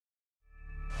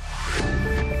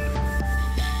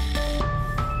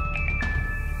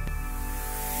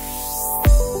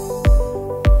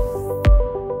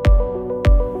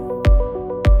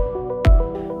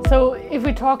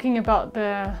talking about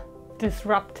the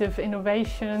disruptive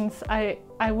innovations,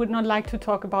 I would not like to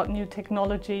talk about new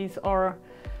technologies or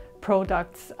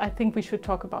products. I think we should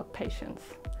talk about patients.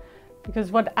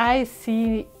 Because what I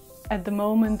see at the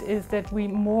moment is that we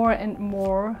more and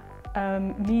more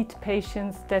meet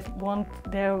patients that want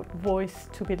their voice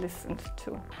to be listened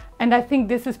to. And I think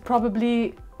this is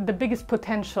probably the biggest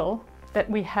potential that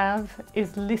we have,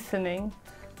 is listening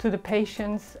to the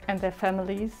patients and their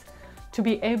families, to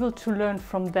be able to learn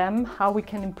from them how we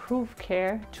can improve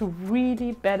care to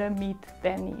really better meet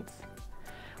their needs.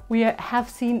 We have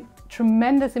seen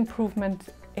tremendous improvement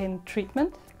in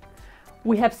treatment.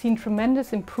 We have seen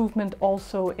tremendous improvement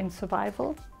also in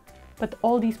survival, but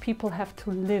all these people have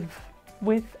to live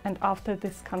with and after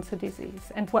this cancer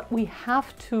disease. And what we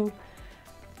have to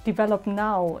develop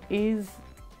now is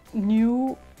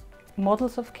new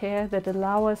models of care that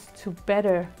allow us to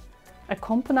better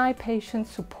accompany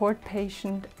patients, support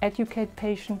patients, educate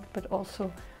patients, but also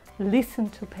listen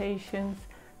to patients,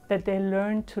 that they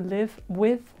learn to live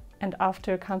with and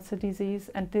after cancer disease.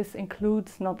 And this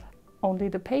includes not only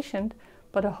the patient,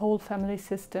 but a whole family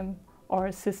system or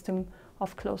a system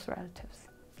of close relatives.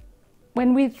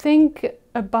 When we think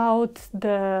about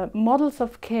the models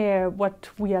of care, what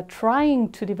we are trying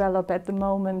to develop at the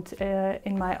moment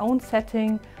in my own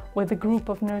setting with a group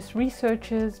of nurse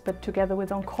researchers, but together with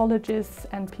oncologists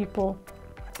and people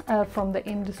from the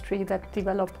industry that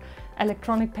develop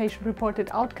electronic patient-reported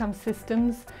outcome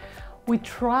systems, we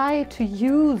try to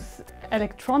use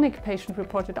electronic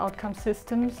patient-reported outcome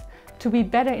systems to be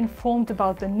better informed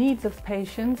about the needs of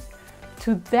patients,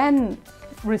 to then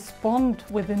respond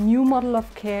with a new model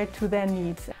of care to their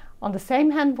needs. On the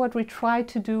same hand, what we try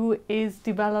to do is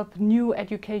develop new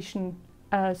education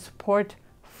support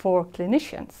for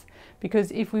clinicians. Because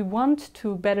if we want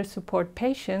to better support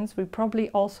patients, we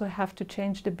probably also have to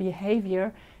change the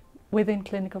behavior within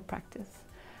clinical practice.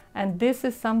 And this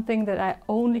is something that I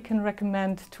only can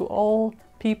recommend to all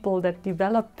people that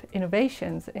develop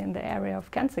innovations in the area of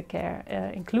cancer care,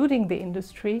 including the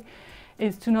industry,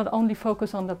 is to not only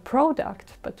focus on the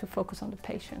product, but to focus on the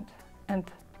patient and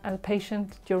the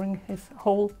patient during his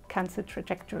whole cancer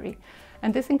trajectory.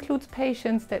 And this includes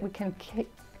patients that we can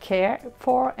care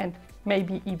for and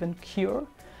maybe even cure.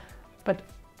 But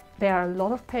there are a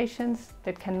lot of patients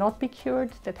that cannot be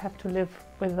cured, that have to live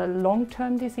with a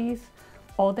long-term disease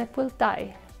or that will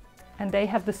die. And they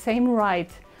have the same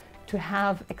right to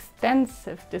have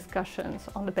extensive discussions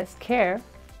on the best care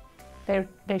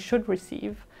they should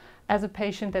receive as a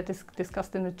patient that is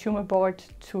discussed in the tumor board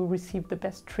to receive the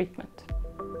best treatment.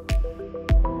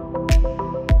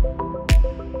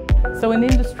 So an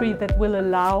industry that will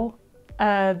allow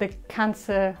the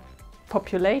cancer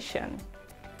population,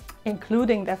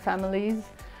 including their families,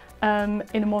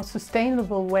 in a more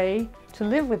sustainable way to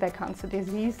live with their cancer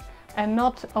disease, and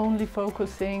not only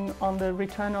focusing on the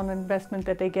return on investment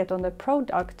that they get on the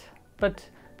product, but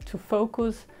to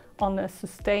focus on a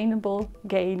sustainable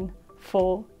gain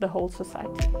for the whole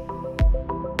society.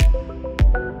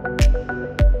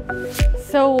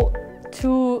 So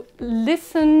to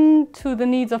listen to the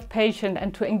needs of patient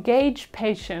and to engage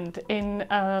patient in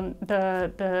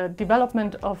the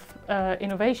development of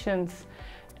innovations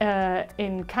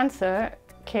in cancer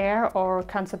care or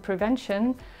cancer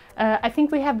prevention, I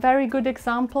think we have very good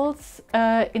examples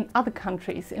in other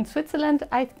countries. In Switzerland,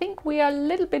 I think we are a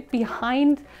little bit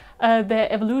behind the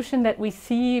evolution that we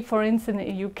see, for instance,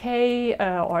 in the UK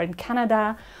or in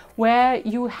Canada, where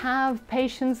you have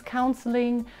patients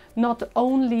counseling not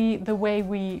only the way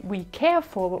we care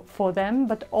for them,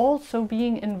 but also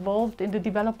being involved in the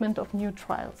development of new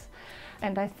trials.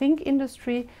 And I think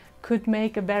industry could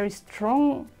make a very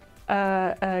strong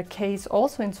case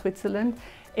also in Switzerland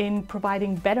in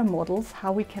providing better models, how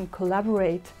we can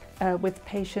collaborate with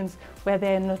patients where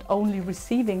they're not only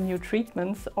receiving new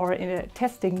treatments or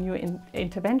testing new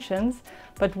interventions,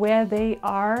 but where they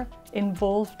are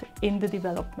involved in the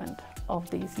development of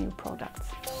these new products.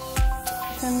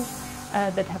 Patients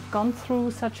that have gone through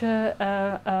such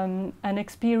an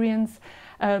experience,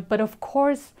 but of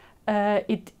course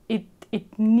it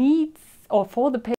needs, or for the patient,